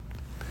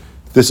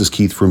This is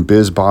Keith from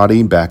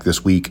BizBody, back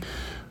this week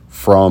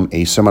from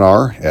a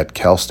seminar at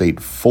Cal State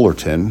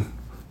Fullerton,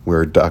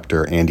 where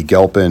Dr. Andy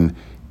Gelpin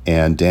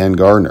and Dan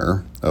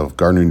Gardner of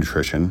Gardner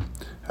Nutrition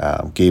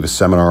gave a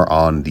seminar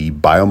on the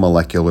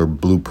biomolecular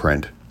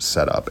blueprint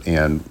setup.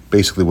 And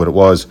basically what it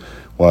was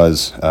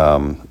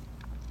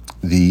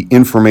the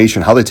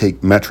information, how they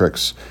take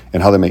metrics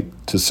and how they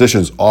make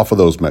decisions off of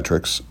those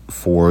metrics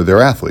for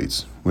their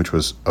athletes, which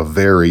was a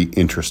very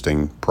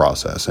interesting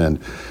process. And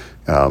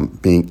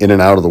being in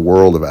and out of the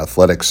world of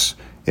athletics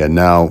and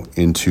now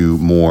into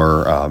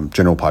more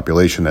general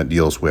population that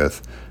deals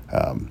with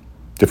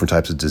different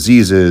types of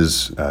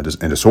diseases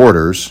and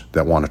disorders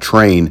that want to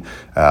train,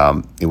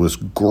 it was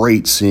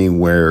great seeing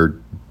where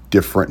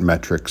different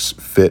metrics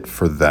fit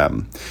for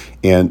them.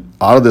 And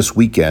out of this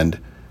weekend,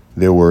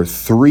 there were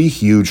three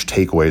huge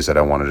takeaways that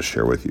I wanted to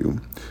share with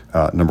you.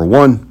 Number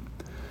one,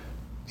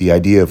 the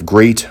idea of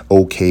great,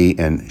 okay,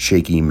 and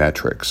shaky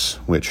metrics,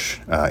 which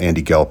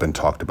Andy Gelpin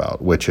talked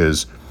about, which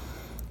is,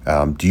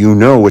 do you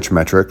know which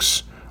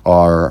metrics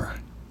are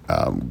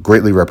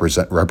greatly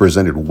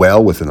represented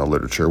well within the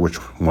literature, which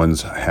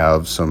ones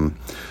have some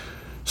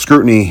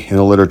scrutiny in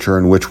the literature,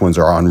 and which ones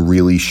are on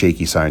really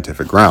shaky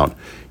scientific ground?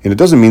 And it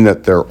doesn't mean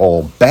that they're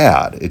all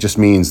bad. It just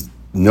means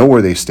know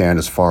where they stand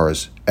as far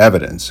as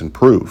evidence and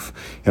proof,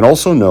 and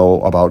also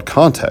know about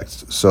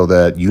context so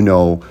that you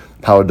know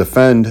how to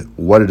defend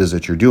what it is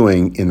that you're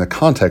doing in the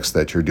context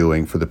that you're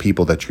doing for the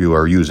people that you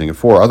are using it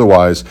for.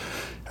 Otherwise,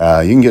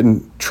 you can get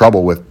in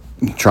trouble with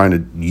trying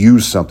to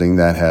use something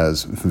that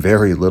has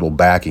very little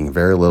backing,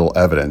 very little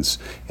evidence,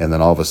 and then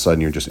all of a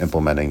sudden you're just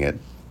implementing it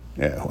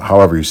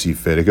however you see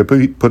fit. It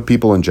could put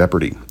people in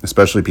jeopardy,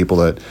 especially people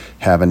that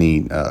have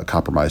any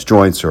compromised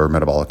joints or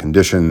metabolic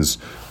conditions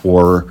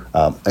or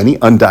any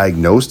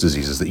undiagnosed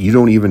diseases that you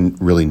don't even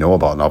really know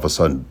about, and all of a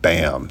sudden,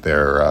 bam,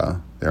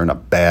 they're in a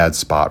bad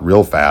spot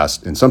real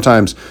fast. And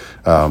sometimes,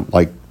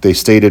 like they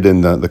stated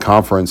in the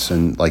conference,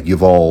 and like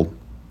you've all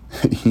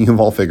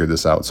figured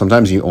this out,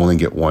 sometimes you only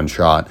get one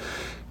shot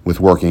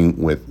with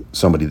working with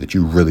somebody that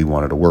you really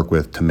wanted to work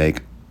with to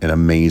make an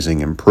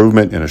amazing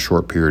improvement in a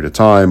short period of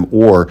time,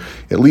 or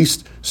at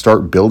least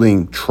start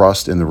building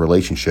trust in the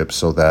relationship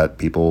so that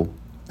people,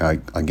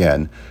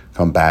 again,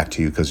 come back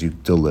to you because you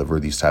deliver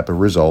these type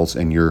of results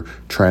and you're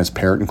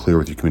transparent and clear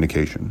with your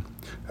communication.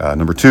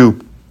 Number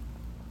two,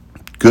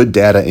 good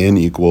data in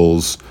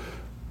equals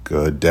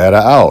good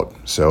data out.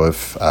 So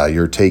if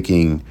you're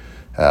taking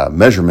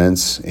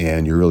measurements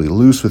and you're really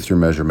loose with your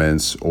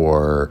measurements,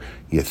 or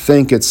you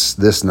think it's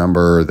this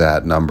number or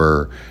that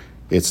number,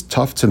 it's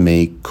tough to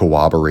make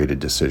corroborated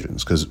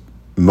decisions because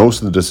most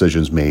of the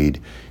decisions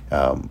made,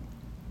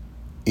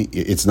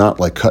 it's not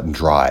like cut and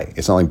dry.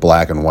 It's not like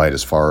black and white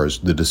as far as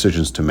the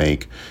decisions to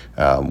make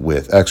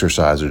with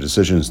exercise, or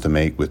decisions to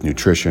make with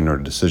nutrition, or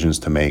decisions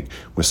to make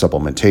with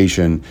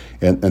supplementation.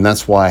 And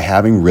that's why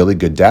having really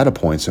good data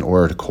points in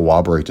order to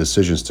corroborate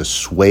decisions, to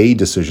sway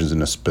decisions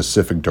in a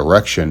specific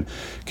direction,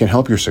 can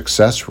help your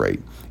success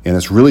rate. And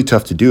it's really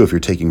tough to do if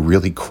you're taking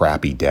really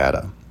crappy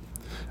data.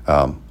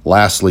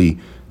 Lastly,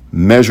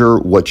 measure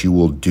what you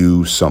will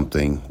do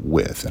something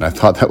with. And I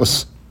thought that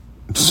was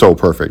so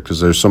perfect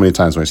because there's so many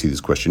times when I see these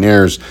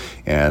questionnaires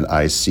and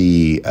I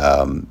see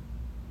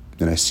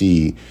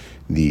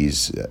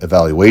these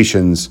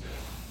evaluations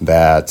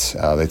that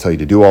they tell you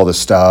to do all this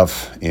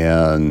stuff,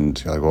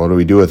 and you're like, well, what do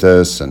we do with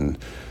this? And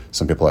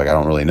some people are like, I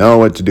don't really know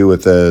what to do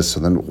with this. So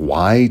then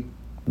why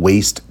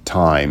waste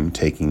time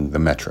taking the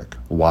metric?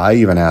 Why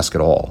even ask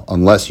at all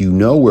unless you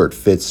know where it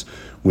fits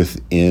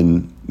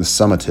within the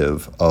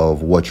summative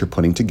of what you're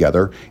putting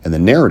together and the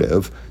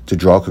narrative to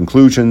draw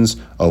conclusions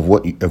of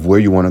where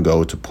you want to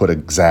go to put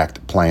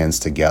exact plans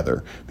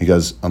together.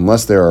 Because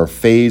unless there are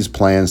phase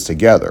plans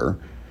together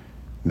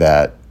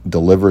that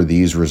deliver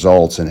these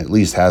results and at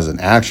least has an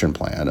action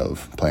plan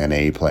of plan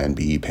A, plan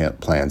B,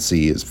 plan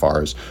C as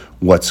far as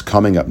what's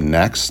coming up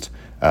next,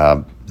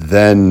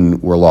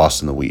 then we're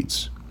lost in the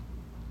weeds.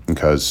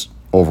 Because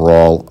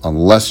overall,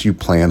 unless you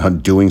plan on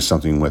doing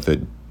something with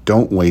it,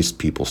 don't waste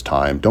people's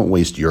time. Don't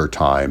waste your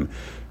time.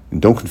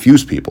 And don't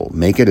confuse people.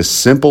 Make it as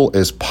simple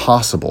as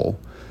possible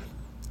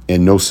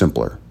and no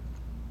simpler.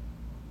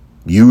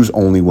 Use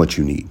only what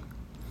you need.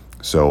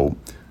 So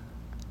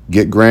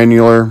get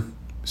granular,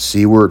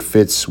 see where it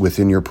fits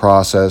within your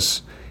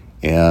process,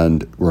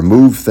 and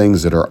remove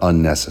things that are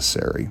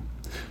unnecessary.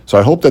 So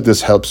I hope that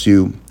this helps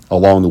you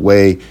along the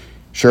way.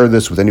 Share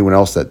this with anyone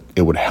else that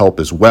it would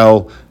help as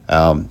well.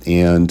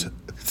 And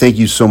thank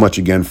you so much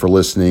again for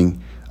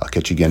listening. I'll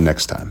catch you again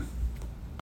next time.